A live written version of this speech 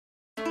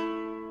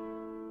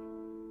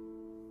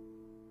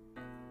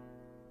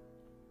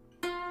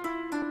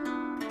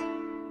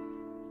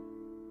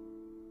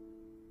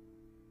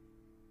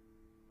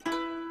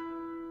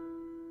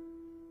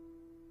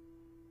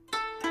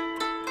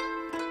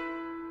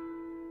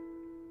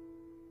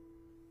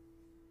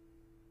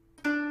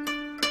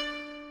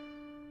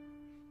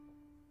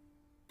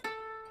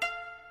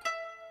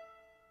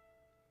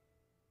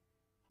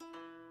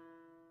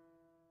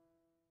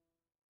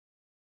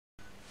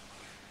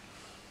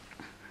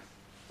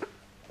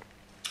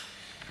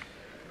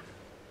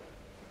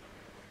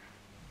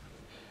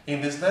In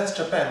this last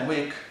Japan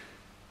week,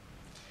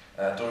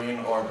 during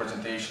our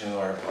presentation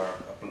or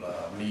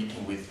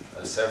meeting with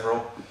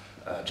several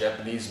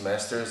Japanese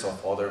masters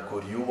of other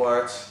Koryu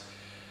arts,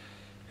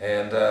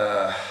 and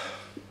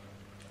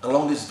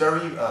along these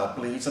very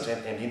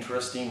pleasant and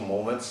interesting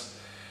moments,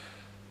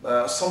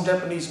 some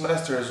Japanese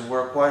masters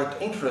were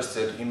quite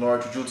interested in our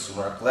Jujutsu,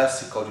 our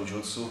classical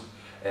Jujutsu,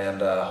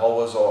 and how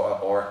was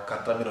our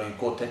Katame no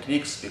Hiko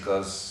techniques,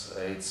 because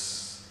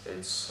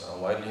it's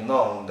widely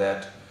known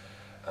that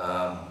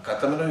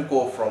Katame no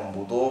Hiko from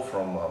Budo,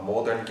 from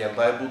modern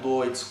Gendai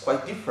Budo, it's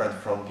quite different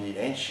from the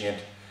ancient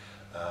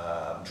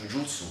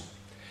Jujutsu.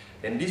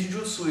 And this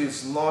Jujutsu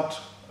is not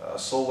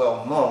so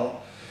well known,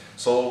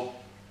 so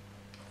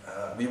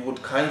we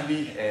would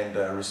kindly and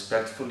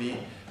respectfully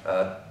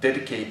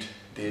dedicate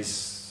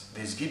this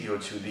video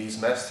to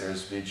these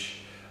masters,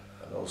 which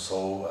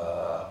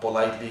also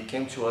politely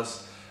came to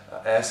us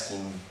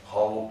asking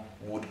how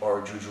would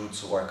our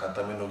Jujutsu or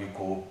Katame no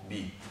Hiko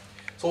be.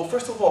 So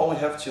first of all, we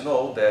have to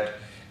know that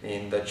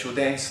in the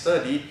Chuden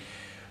study,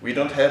 we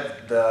don't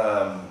have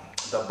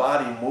the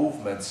body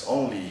movements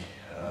only.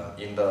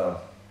 In the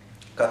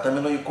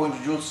Katame no Hiko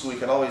Jujutsu, we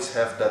can always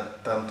have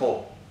that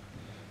tanto,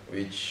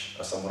 which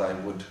a samurai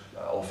would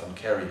often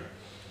carry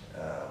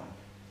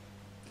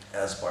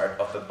as part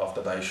of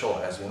the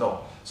daisho, as we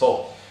know.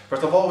 So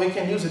first of all, we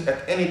can use it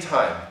at any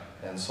time,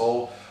 and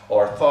so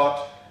our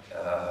thought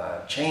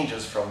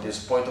changes from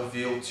this point of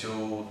view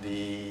to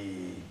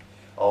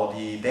all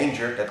the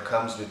danger that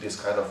comes with this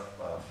kind of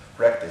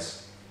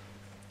practice.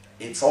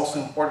 It's also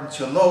important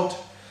to note,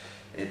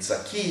 it's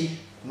a key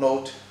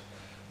note,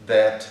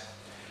 that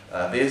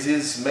this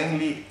is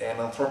mainly an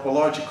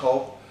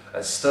anthropological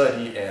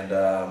study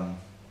and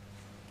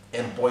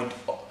point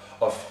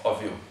of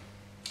view.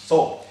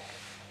 So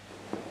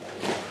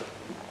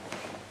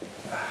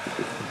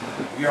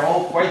we are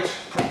all quite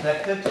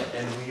protected,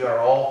 and we are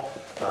all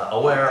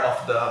aware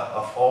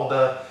of all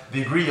the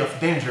degree of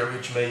danger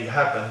which may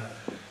happen,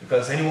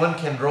 because anyone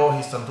can draw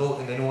his tanto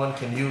and anyone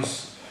can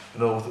use,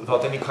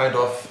 without any kind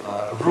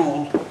of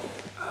rule,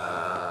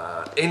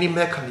 any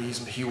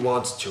mechanism he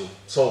wants to.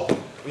 So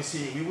we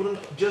see, we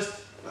wouldn't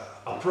just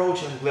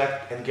approach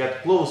and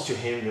get close to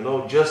him,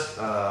 just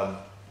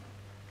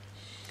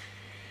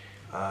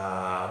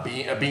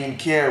being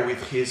care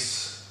with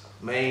his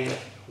main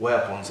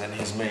weapons and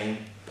his main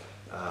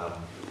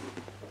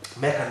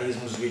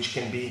mechanisms which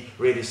can be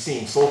really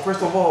seen. So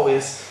first of all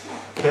is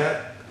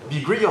the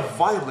degree of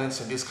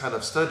violence in this kind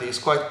of study is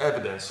quite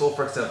evident. So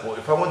for example,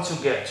 if I want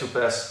to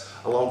pass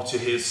along to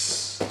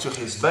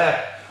his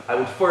back, I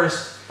would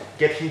first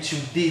get him to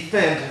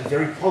defend a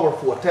very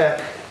powerful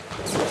attack.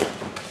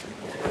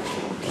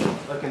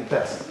 I can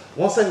test.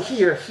 Once I'm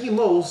here, he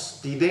knows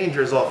the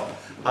dangers of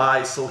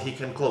eyes, so he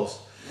can close.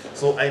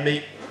 So I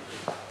may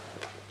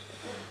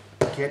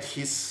get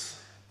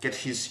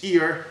his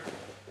ear,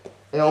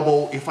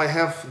 elbow. If I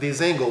have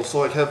this angle,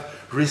 so I have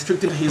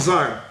restricted his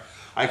arm,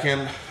 I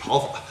can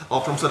all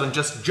from a sudden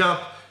just jump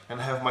and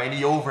have my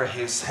knee over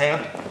his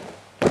head.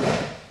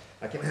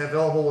 I can have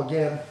elbow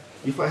again.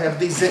 If I have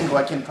this angle,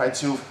 I can try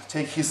to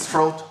take his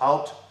throat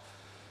out.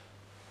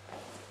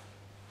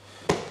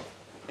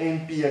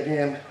 MP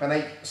again. When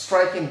I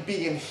strike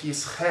MP in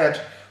his head,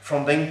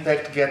 from the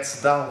impact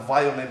gets down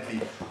violently,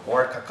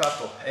 or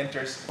Kakato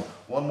enters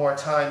one more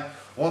time.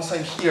 Once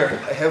I'm here,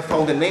 I have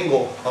found an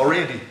angle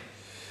already.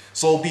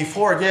 So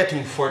before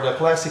getting for the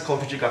classical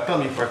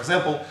Jujigatami, for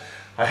example,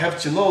 I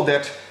have to know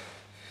that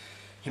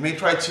he may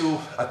try to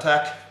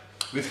attack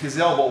with his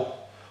elbow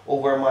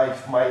over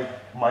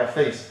my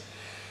face.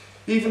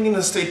 Even in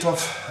a state of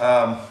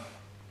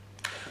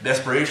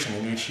desperation,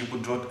 in which he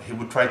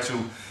would try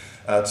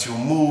to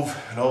move,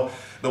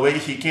 the way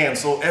he can.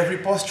 So every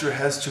posture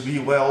has to be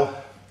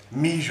well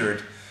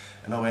measured,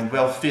 and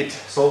well fit.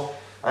 So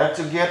I have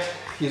to get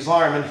his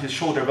arm and his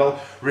shoulder well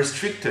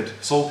restricted.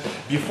 So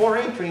before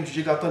entering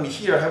Jujigatami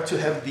here, I have to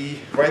have the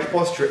right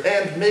posture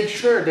and make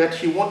sure that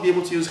he won't be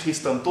able to use his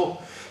tanto.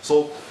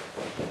 So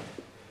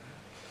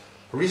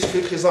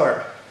restrict his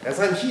arm. As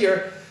I'm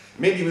here,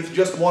 maybe with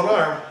just one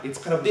arm, it's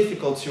kind of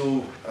difficult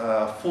to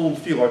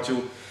fulfill or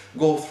to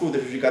go through the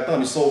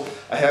Jujigatami. So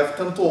I have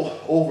tanto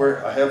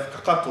over, I have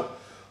Kakato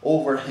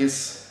over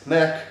his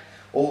neck,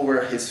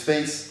 over his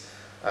face,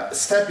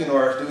 stepping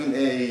or doing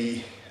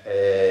a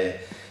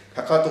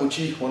Kakato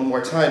Uchi one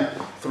more time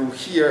through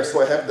here, so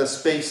I have the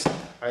space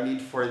I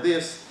need for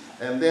this,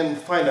 and then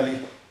finally,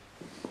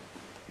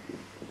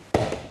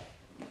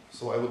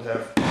 so I would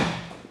have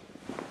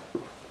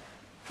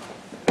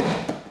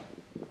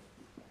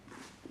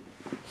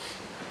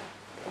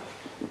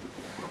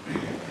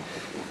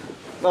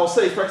now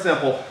say, for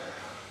example,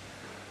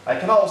 I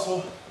can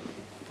also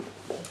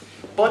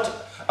put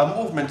a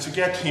movement to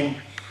get him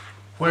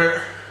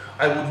where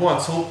I would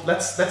want. So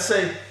let's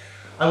say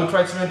I would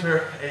try to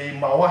enter a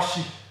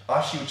Mawashi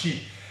Ashi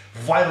Uchi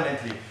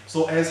violently.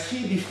 So as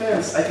he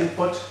defends, I can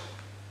put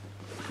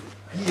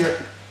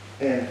here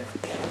and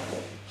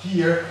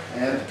here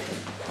and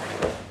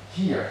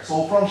here.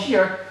 So from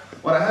here,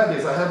 what I have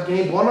is I have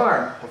gained one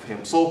arm of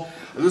him. So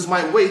I use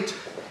my weight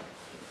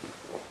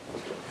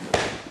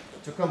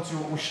to come to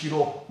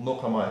Ushiro no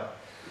Kamae.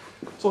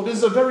 So this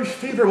is a very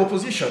favorable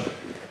position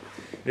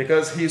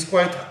because he's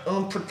quite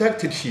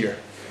unprotected here.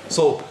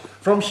 So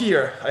from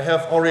here I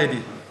have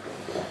already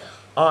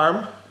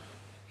arm.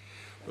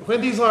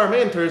 When this arm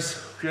enters,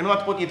 if you're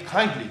not putting it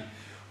kindly,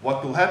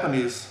 what will happen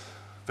is,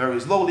 very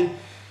slowly,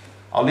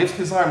 I'll lift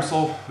his arm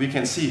so we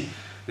can see.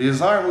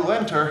 This arm will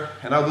enter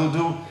and I will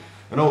do,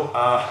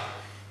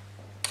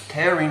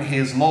 tearing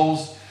his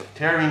nose,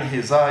 tearing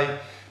his eye,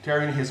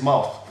 tearing his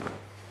mouth.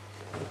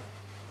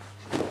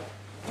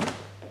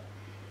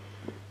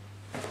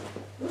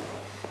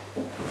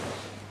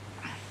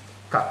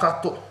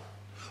 Kakato,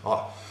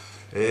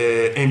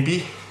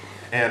 MP,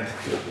 and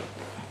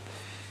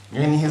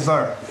in his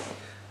arm.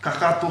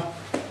 Kakato,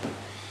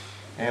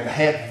 and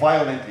head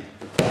violently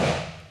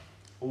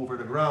over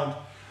the ground.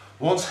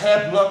 Once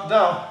head knocked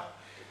down,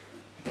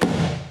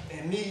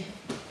 and knee,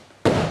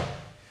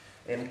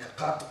 and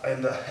Kakato,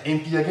 and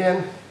MP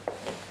again,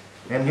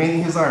 and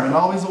gaining his arm, and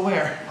always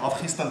aware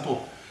of his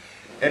tanto.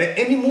 And at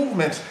any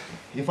movement,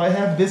 if I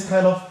have this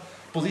kind of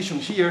position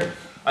here,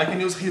 I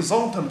can use his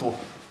own tanto.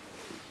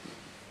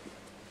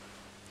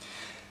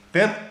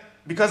 Then,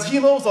 because he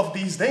knows of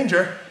this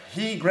danger,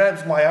 he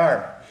grabs my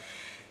arm.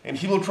 And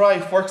he will try,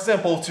 for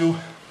example, to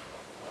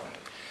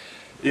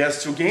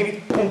gain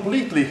it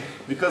completely,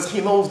 because he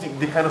knows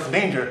the kind of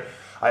danger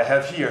I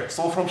have here.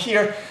 So from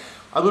here,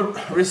 I will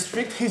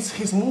restrict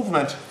his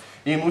movement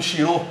in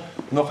Ushiro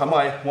no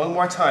Kamae one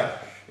more time,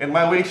 and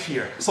my weight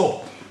here.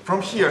 So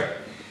from here,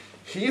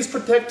 he is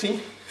protecting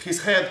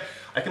his head.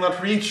 I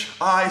cannot reach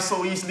eye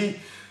so easily.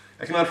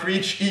 I cannot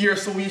reach ear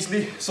so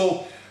easily.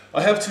 So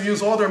I have to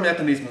use other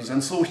mechanisms.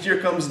 And so here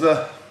comes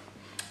the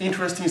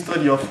interesting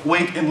study of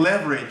weight and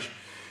leverage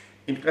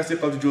in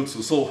classical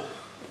Jujutsu. So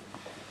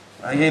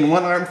I gain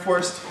one arm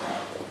first.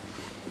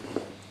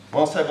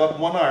 Once I got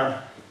one arm,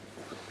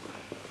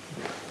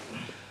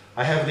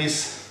 I have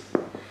this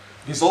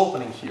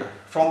opening here.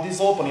 From this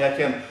opening I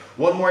can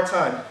one more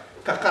time,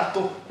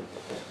 Kakato.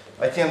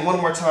 I can one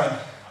more time,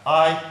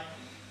 eye,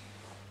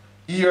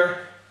 ear,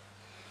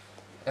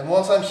 and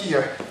once I'm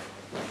here,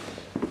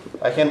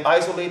 I can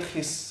isolate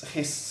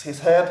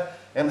his head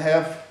and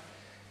have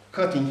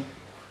cutting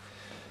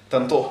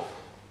tanto.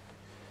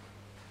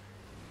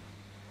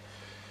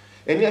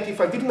 And yet, if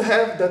I didn't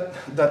have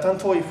that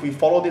tanto, if we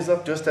follow this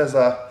up just as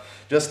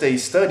a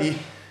study,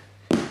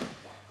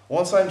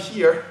 once I'm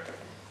here,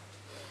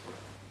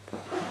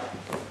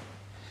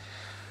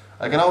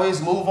 I can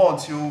always move on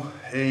to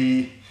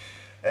a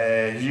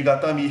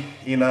jigatami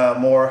in a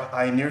more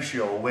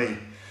inertial way.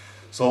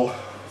 So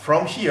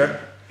from here,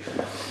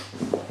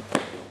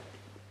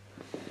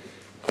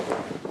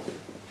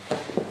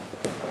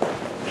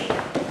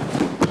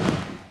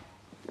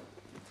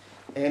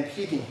 and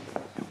hitting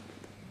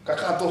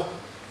Kakato,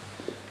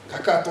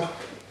 Kakato,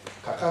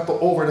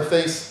 Kakato over the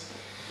face.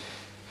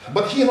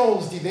 But he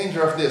knows the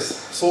danger of this.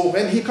 So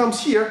when he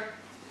comes here,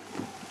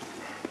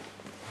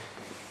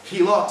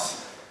 he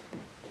locks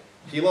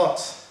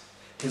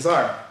his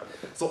arm.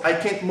 So I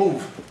can't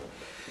move.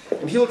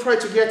 And he'll try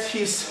to get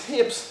his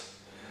hips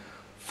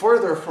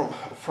further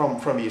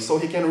from me so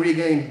he can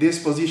regain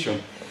this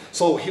position.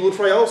 So he will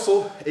try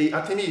also a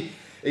atemi,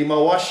 a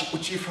mawashi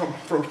uchi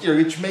from here,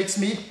 which makes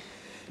me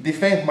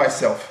defend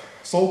myself.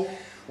 So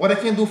what I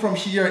can do from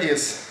here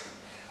is,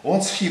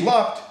 once he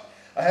locked,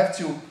 I have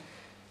to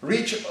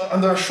reach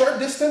under a short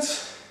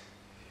distance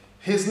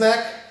his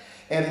neck,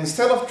 and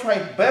instead of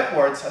trying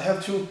backwards, I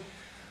have to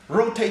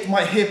rotate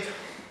my hip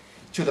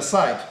to the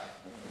side.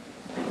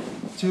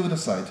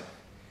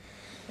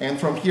 And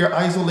from here,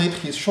 isolate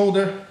his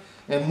shoulder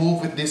and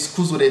move with this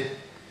kuzure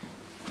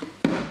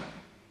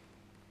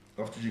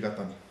of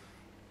Jujigatami.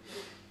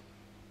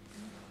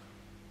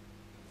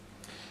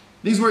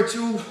 These were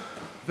two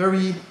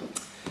very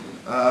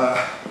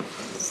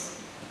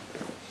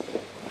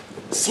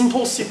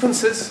simple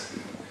sequences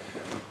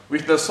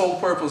with the sole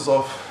purpose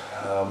of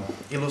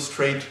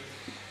illustrate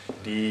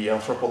the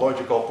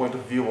anthropological point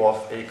of view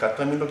of a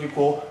katami no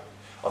gyuko,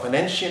 of an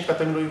ancient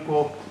katami no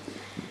gyuko,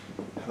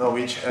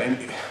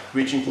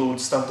 which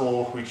includes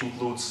tanto, which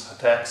includes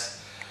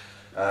attacks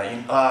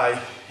in eye,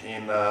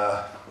 in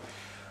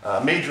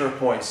major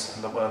points,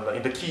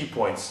 in the key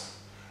points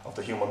of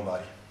the human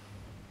body.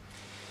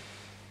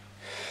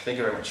 Thank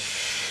you very much.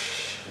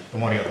 ど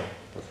うもありがとう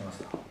ございまし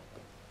た。